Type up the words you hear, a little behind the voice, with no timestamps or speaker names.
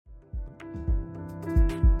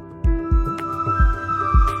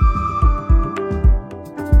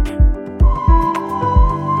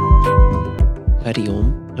Hari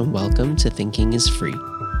Om and welcome to Thinking is Free,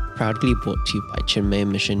 proudly brought to you by Chinmaya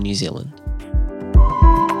Mission New Zealand.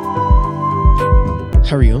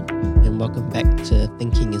 Hari Om and welcome back to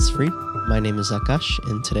Thinking is Free. My name is Akash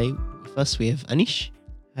and today with us we have Anish.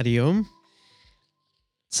 Hari Om.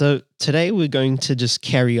 So today we're going to just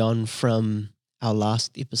carry on from our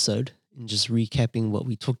last episode and just recapping what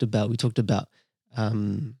we talked about. We talked about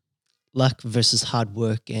luck versus hard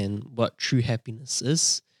work and what true happiness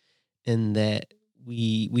is. In that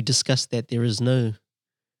we discussed that there is no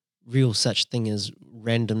real such thing as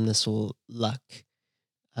randomness or luck,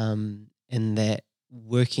 and that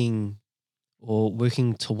working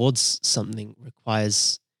towards something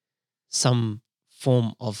requires some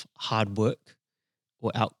form of hard work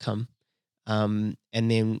or outcome. And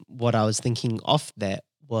then what I was thinking of that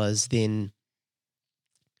was then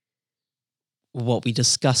what we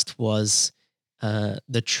discussed was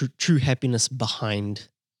the true happiness behind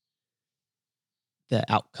the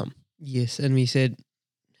outcome. Yes, and we said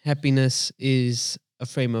happiness is a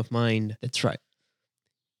frame of mind. That's right.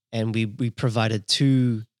 And we provided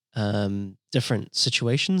two different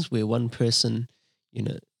situations where one person,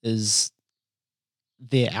 is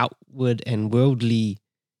their outward and worldly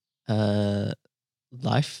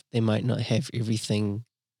life. They might not have everything.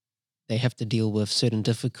 They have to deal with certain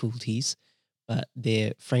difficulties, but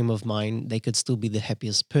their frame of mind, they could still be the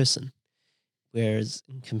happiest person. Whereas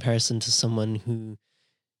in comparison to someone who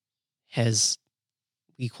has,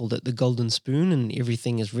 we called it the golden spoon and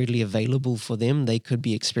everything is readily available for them, they could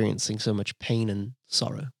be experiencing so much pain and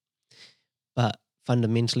sorrow. But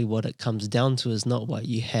fundamentally what it comes down to is not what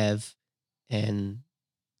you have and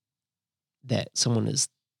that someone is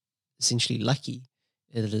essentially lucky.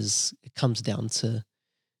 It comes down to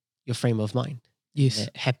your frame of mind. Yes.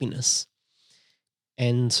 That happiness.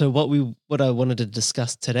 And so what I wanted to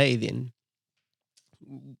discuss today then,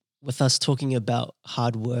 with us talking about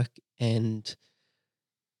hard work and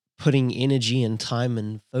putting energy and time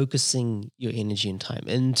and focusing your energy and time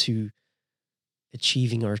into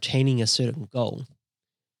achieving or attaining a certain goal,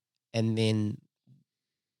 and then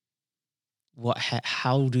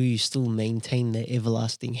how do you still maintain that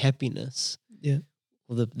everlasting happiness? Yeah.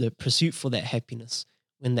 Or the pursuit for that happiness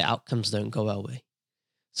when the outcomes don't go our way.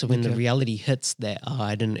 So when the reality hits that,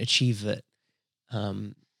 I didn't achieve it,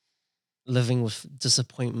 living with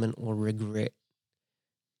disappointment or regret,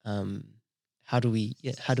 how do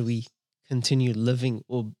we continue living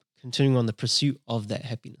or continuing on the pursuit of that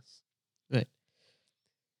happiness? Right.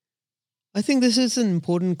 I think this is an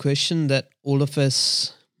important question that all of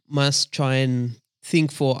us must try and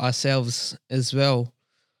think for ourselves as well.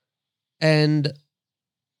 And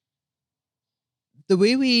the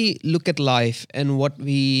way we look at life and what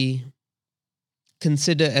we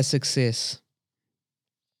consider as success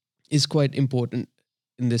is quite important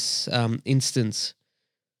in this instance.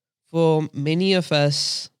 For many of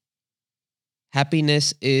us,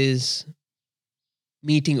 happiness is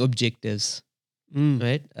meeting objectives,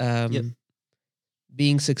 right? Yep.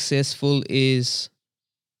 Being successful is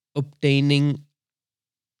obtaining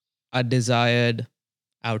our desired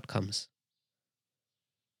outcomes.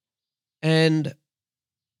 And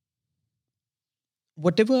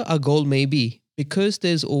whatever our goal may be, because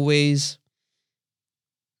there's always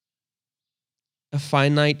a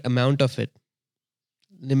finite amount of it,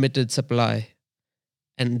 limited supply,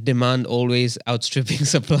 and demand always outstripping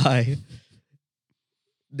supply,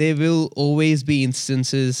 there will always be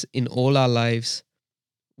instances in all our lives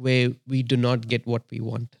where we do not get what we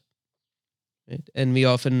want. Right? And we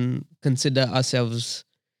often consider ourselves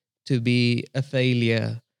to be a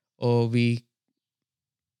failure, or we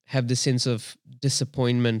have the sense of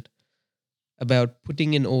disappointment about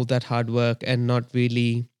putting in all that hard work and not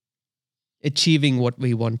really achieving what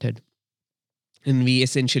we wanted. And we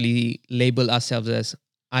essentially label ourselves as,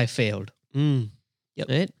 I failed. Yep.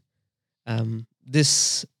 Right?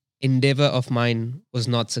 This endeavor of mine was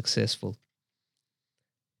not successful.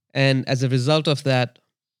 And as a result of that,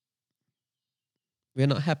 we're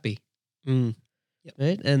not happy. Yep.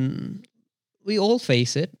 Right? And we all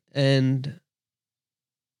face it, and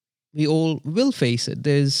we all will face it.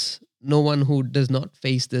 There's no one who does not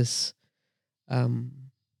face this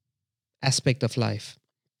aspect of life.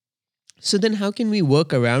 So then how can we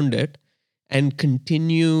work around it and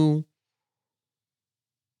continue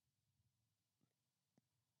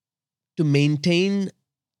to maintain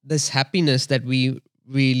this happiness that we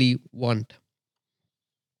really want?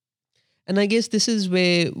 And I guess this is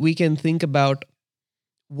where we can think about,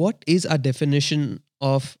 what is our definition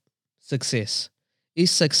of success?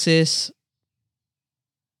 Is success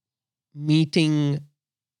meeting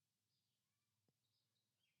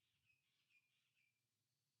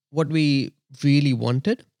what we really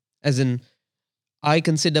wanted. As in, I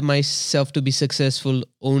consider myself to be successful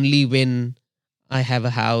only when I have a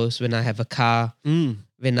house, when I have a car,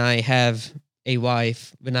 when I have a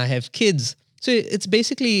wife, when I have kids. So it's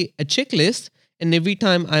basically a checklist. And every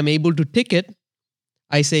time I'm able to tick it,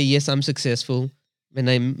 I say, yes, I'm successful. When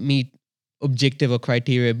I meet objective or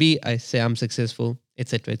criteria B, I say I'm successful,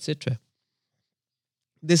 etc., etc.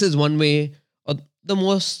 This is one way, or the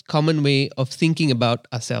most common way of thinking about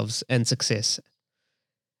ourselves and success.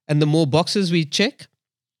 And the more boxes we check,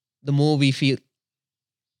 the more we feel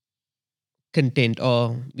content,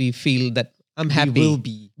 or we feel that I'm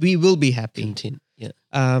happy. We will be happy. Content. Yeah.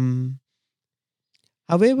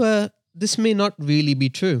 However, this may not really be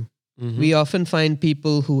true. We often find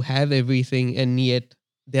people who have everything and yet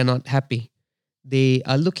they're not happy. They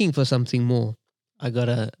are looking for something more. I bought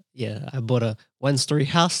a 1-story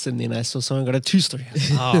house, and then I saw someone got a 2-story house.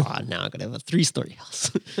 Oh, now I gotta have a 3-story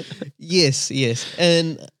house. Yes.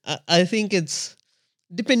 And I think it's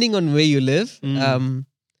depending on where you live.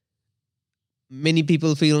 Many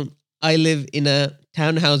people feel I live in a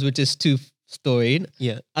townhouse which is 2-storied.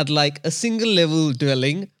 Yeah. I'd like a single level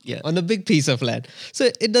dwelling on a big piece of land. So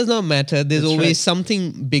it does not matter. There's That's always right.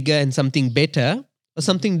 something bigger and something better or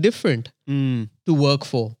something different to work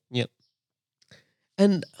for. Yep.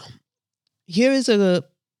 And here is a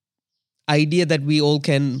idea that we all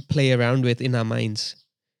can play around with in our minds.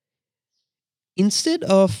 Instead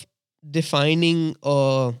of defining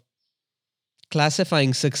or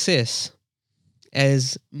classifying success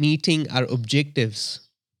as meeting our objectives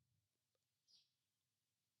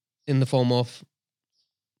in the form of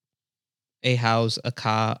a house, a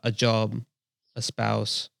car, a job, a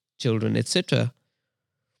spouse, children, etc.,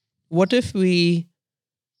 what if we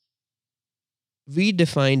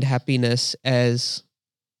redefined happiness as,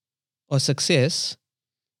 or success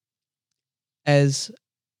as,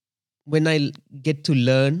 when I get to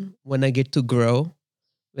learn, when I get to grow,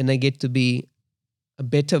 when I get to be a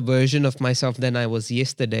better version of myself than I was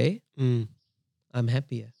yesterday, I'm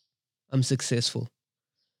happier. I'm successful.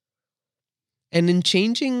 And in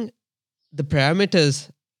changing the parameters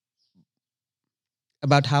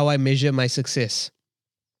about how I measure my success,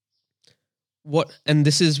 and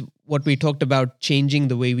this is what we talked about, changing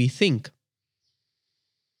the way we think,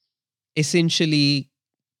 essentially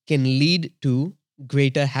can lead to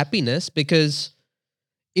greater happiness, because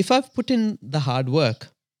if I've put in the hard work,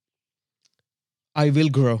 I will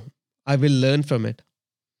grow. I will learn from it.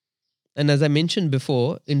 And as I mentioned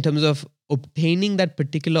before, in terms of obtaining that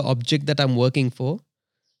particular object that I'm working for,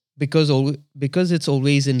 because it's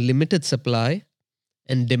always in limited supply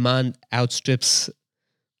and demand outstrips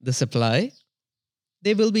the supply,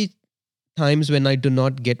 there will be times when I do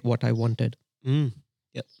not get what I wanted.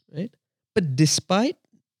 Yep. Right? But despite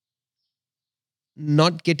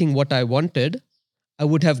not getting what I wanted, I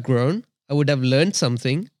would have grown, I would have learned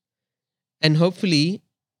something, and hopefully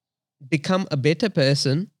become a better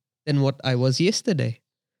person than what I was yesterday.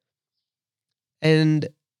 And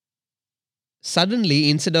suddenly,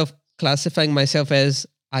 instead of classifying myself as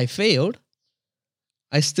I failed,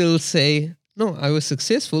 I still say, no, I was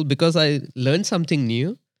successful because I learned something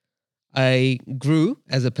new. I grew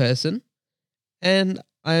as a person, and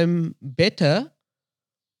I'm better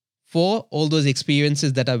for all those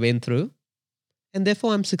experiences that I went through. And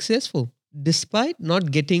therefore, I'm successful despite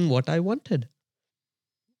not getting what I wanted.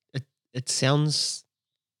 It sounds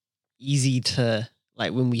easy to,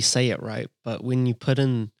 like, when we say it, right? But when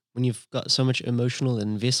you've got so much emotional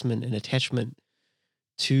investment and attachment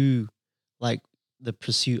to, like, the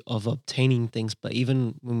pursuit of obtaining things, but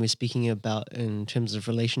even when we're speaking about in terms of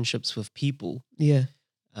relationships with people, Yeah.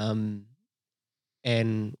 and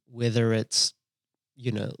whether it's,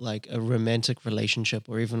 like a romantic relationship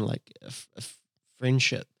or even like a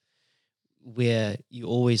friendship, where you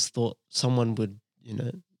always thought someone would,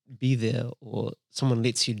 be there, or someone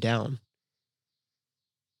lets you down,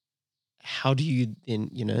 how do you then,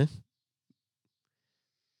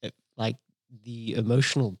 like, the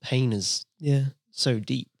emotional pain is so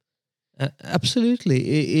deep.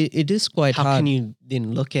 Absolutely. It is quite How hard. can you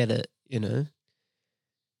then look at it,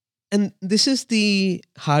 And this is the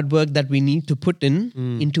hard work that we need to put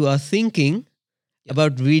into our thinking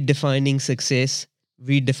about redefining success,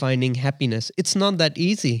 redefining happiness. It's not that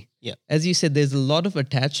easy. Yeah. As you said, there's a lot of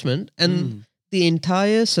attachment, and the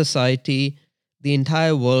entire society, the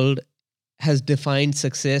entire world has defined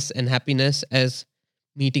success and happiness as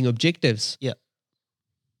meeting objectives. Yeah.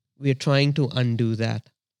 We're trying to undo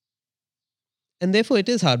that. And therefore, it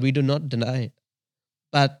is hard. We do not deny it.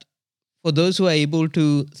 But for those who are able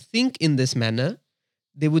to think in this manner,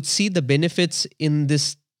 they would see the benefits in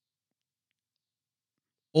this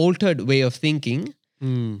altered way of thinking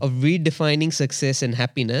Mm. of redefining success and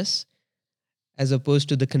happiness, as opposed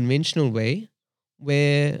to the conventional way,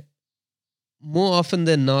 where more often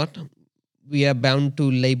than not, we are bound to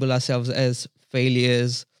label ourselves as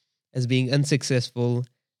failures, as being unsuccessful,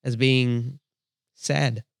 as being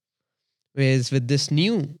sad. Whereas with this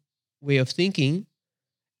new way of thinking,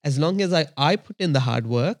 as long as I put in the hard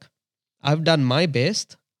work, I've done my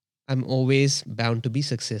best, I'm always bound to be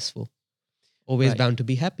successful, always Right. bound to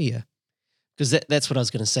be happier. Because that's what I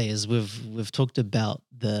was going to say is we've talked about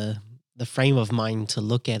the frame of mind to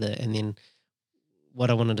look at it, and then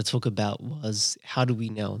what I wanted to talk about was how do we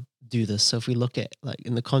now do this? So if we look at like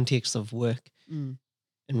in the context of work and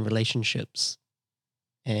relationships,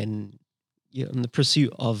 and in the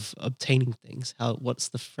pursuit of obtaining things, what's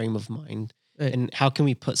the frame of mind, Right. and how can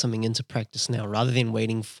we put something into practice now rather than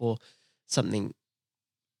waiting for something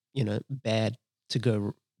bad to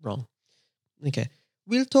go wrong? Okay.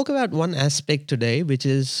 We'll talk about one aspect today, which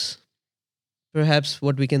is perhaps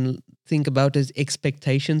what we can think about as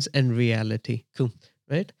expectations and reality. Cool.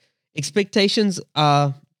 Right? Expectations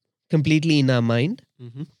are completely in our mind.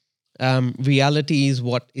 Mm-hmm. Reality is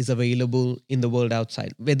what is available in the world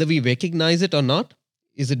outside. Whether we recognize it or not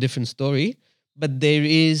is a different story. But there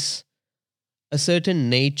is a certain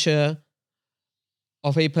nature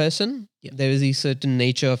of a person. Yeah. There is a certain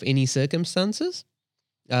nature of any circumstances,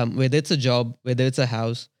 whether it's a job, whether it's a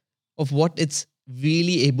house, of what it's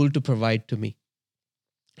really able to provide to me.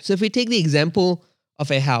 So if we take the example of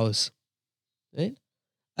a house, right?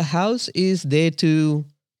 A house is there to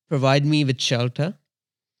provide me with shelter.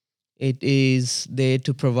 It is there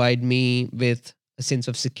to provide me with a sense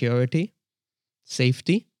of security,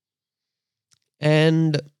 safety,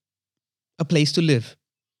 and a place to live.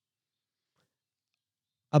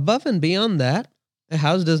 Above and beyond that, a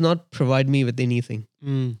house does not provide me with anything,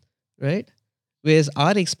 right? Whereas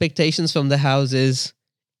our expectations from the house is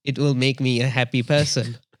it will make me a happy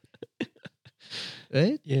person,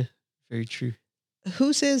 right? Yeah, very true.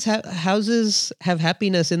 Who says houses have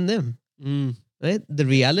happiness in them, right? The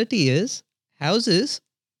reality is houses,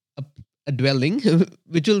 a dwelling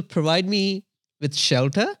which will provide me with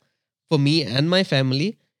shelter for me and my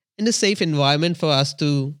family and a safe environment for us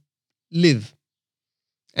to live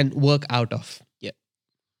and work out of. Yeah.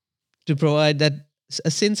 To provide that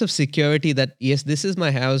a sense of security that yes, this is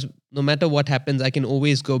my house. No matter what happens, I can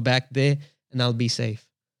always go back there and I'll be safe.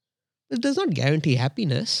 It does not guarantee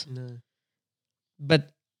happiness, No.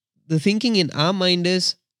 but the thinking in our mind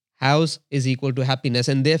is house is equal to happiness,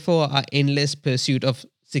 and therefore our endless pursuit of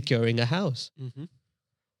securing a house. Mm-hmm.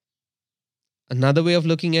 Another way of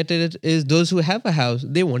looking at it is those who have a house,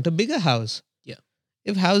 they want a bigger house. Yeah.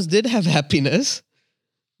 If house did have happiness,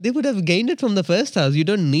 they would have gained it from the first house. You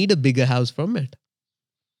don't need a bigger house from it.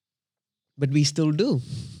 But we still do.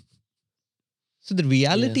 So the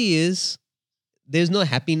reality is there's no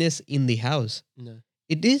happiness in the house. No.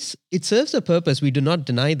 It serves a purpose. We do not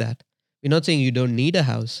deny that. We're not saying you don't need a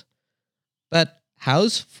house. But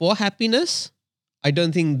house for happiness, I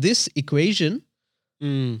don't think this equation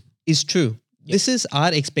is true. Yep. This is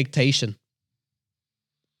our expectation.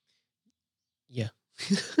 Yeah.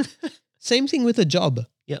 Same thing with a job.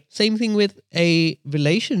 Yep. Same thing with a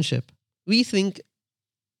relationship. We think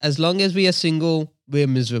as long as we are single, we're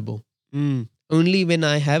miserable. Only when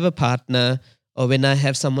I have a partner or when I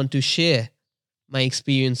have someone to share my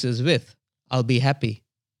experiences with, I'll be happy.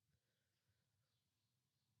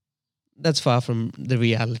 That's far from the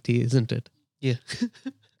reality, isn't it? Yeah.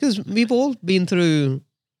 Because we've all been through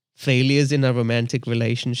failures in our romantic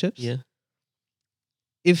relationships. Yeah.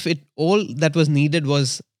 If all that was needed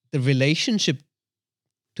was the relationship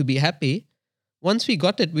to be happy, once we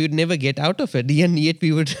got it, we would never get out of it. And yet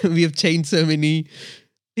we have changed so many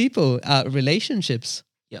people, relationships.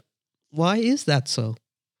 Yep. Why is that so?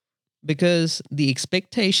 Because the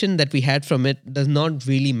expectation that we had from it does not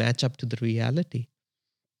really match up to the reality.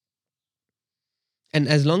 And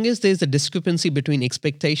as long as there's a discrepancy between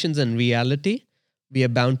expectations and reality, we are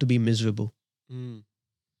bound to be miserable.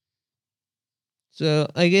 So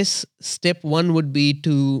I guess step one would be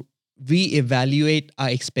to reevaluate our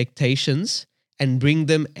expectations and bring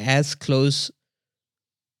them as close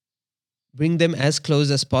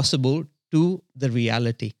as possible to the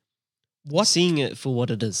reality. Seeing it for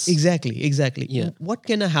what it is. Exactly. Yeah. What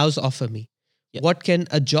can a house offer me? Yep. What can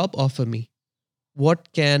a job offer me?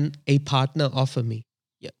 What can a partner offer me?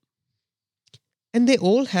 Yep. And they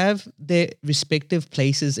all have their respective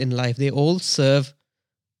places in life. They all serve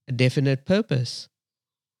a definite purpose.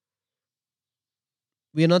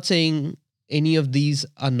 We are not saying any of these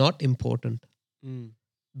are not important,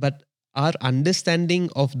 but our understanding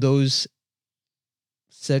of those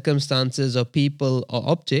circumstances or people or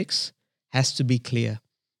objects has to be clear.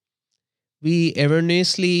 We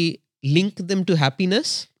erroneously link them to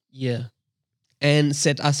happiness Yeah. and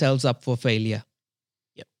set ourselves up for failure.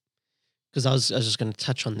 Because I was just going to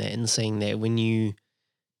touch on that and saying that when you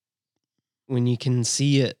can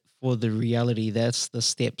see it for the reality, that's the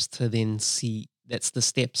steps to then see. That's the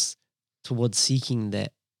steps towards seeking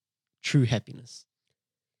that true happiness.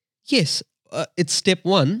 Yes, it's step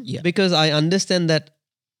one, Yeah. because I understand that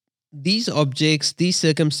these objects, these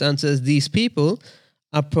circumstances, these people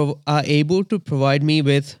are able to provide me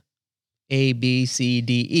with A, B, C,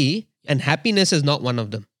 D, E, and happiness is not one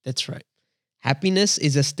of them. That's right. Happiness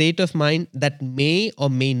is a state of mind that may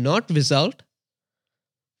or may not result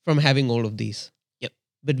from having all of these. Yep.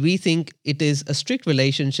 But we think it is a strict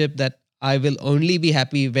relationship that I will only be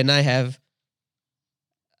happy when I have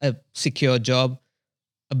a secure job,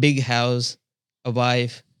 a big house, a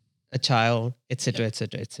wife, a child, etc.,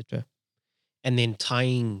 etc., etc. And then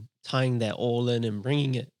tying that all in and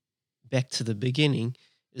bringing it back to the beginning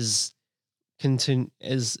is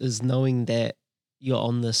knowing that you're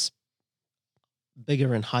on this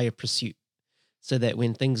bigger and higher pursuit, so that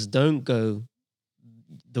when things don't go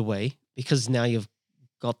the way, because now you've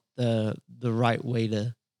got the right way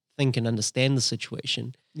to think and understand the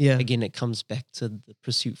situation, Yeah. again it comes back to the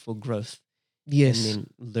pursuit for growth. Yes. And then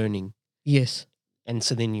learning. Yes. And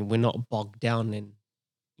so then we're not bogged down and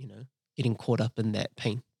getting caught up in that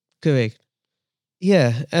pain. Correct.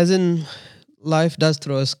 Yeah. As in, life does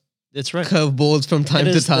throw us That's right. curveballs from time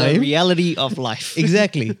It to is the time. reality of life.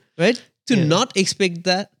 Exactly. Right? To Yeah. not expect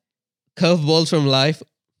that curveballs from life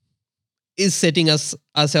is setting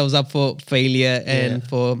ourselves up for failure and Yeah.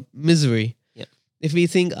 for misery. Yeah. If we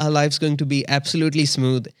think our life's going to be absolutely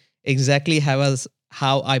smooth, exactly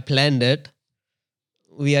how I planned it,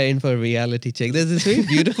 we are in for a reality check. There's this very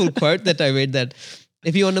beautiful quote that I read that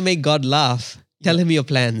if you want to make God laugh, tell him your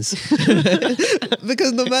plans.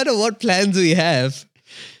 Because no matter what plans we have,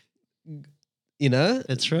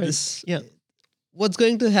 That's right. Yeah. what's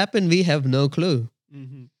going to happen, we have no clue,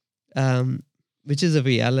 Mm-hmm. which is a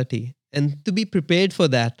reality. And to be prepared for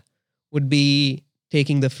that would be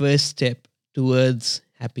taking the first step towards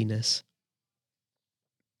happiness.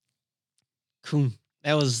 Cool.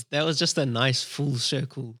 That was just a nice full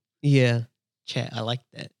circle Yeah. chat. I like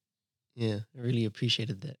that. Yeah, I really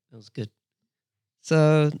appreciated that. That was good.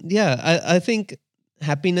 So, yeah, I think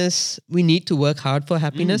happiness, we need to work hard for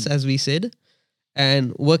happiness, as we said.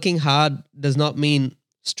 And working hard does not mean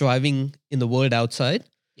striving in the world outside.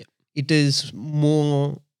 Yep. It is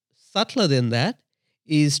more subtler than that,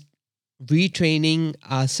 is retraining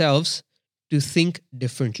ourselves to think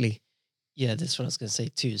differently. Yeah, that's what I was going to say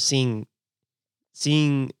too.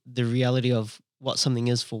 Seeing the reality of what something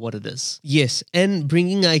is for what it is. Yes, and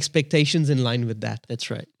bringing our expectations in line with that.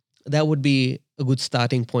 That's right. That would be a good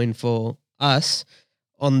starting point for us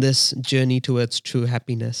on this journey towards true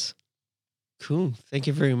happiness. Cool. Thank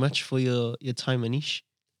you very much for your time, Anish.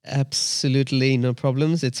 Absolutely no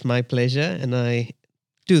problems. It's my pleasure, and I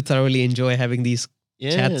do thoroughly enjoy having these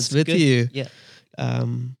Yeah, chats it's with good. you. Yeah.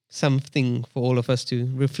 Something for all of us to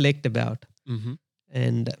reflect about. Mm-hmm.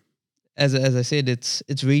 And as I said, it's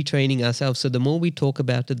retraining ourselves. So the more we talk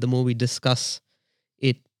about it, the more we discuss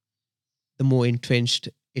it, the more entrenched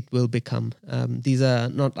it will become. These are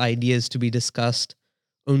not ideas to be discussed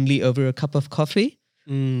only over a cup of coffee,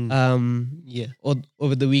 Yeah. or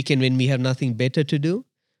over the weekend when we have nothing better to do,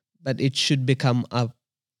 but it should become a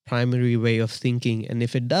primary way of thinking. And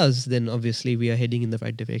if it does, then obviously we are heading in the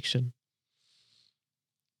right direction.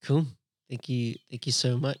 Cool. Thank you. Thank you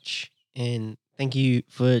so much. And thank you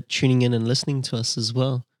for tuning in and listening to us as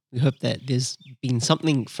well. We hope that there's been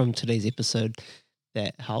something from today's episode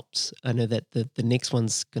that helps. I know that the next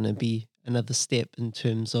one's going to be another step in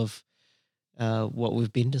terms of what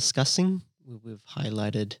we've been discussing. We've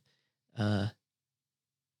highlighted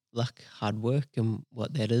luck, hard work, and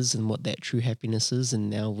what that is and what that true happiness is. And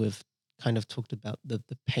now we've kind of talked about the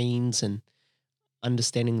pains and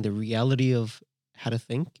understanding the reality of how to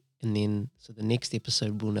think. And then, so the next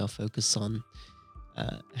episode will now focus on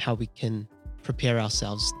how we can prepare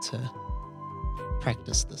ourselves to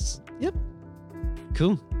practice this. Yep.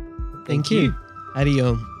 Cool. Thank you. Hari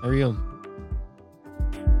Om. Hari Om.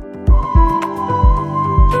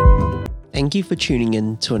 Thank you for tuning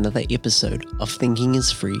in to another episode of Thinking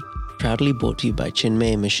is Free, proudly brought to you by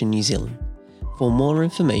Chinmaya Mission New Zealand. For more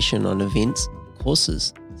information on events,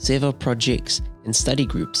 courses, seva projects, and study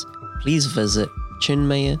groups, please visit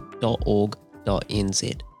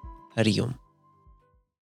chinmaya.org.nz. Hari Om.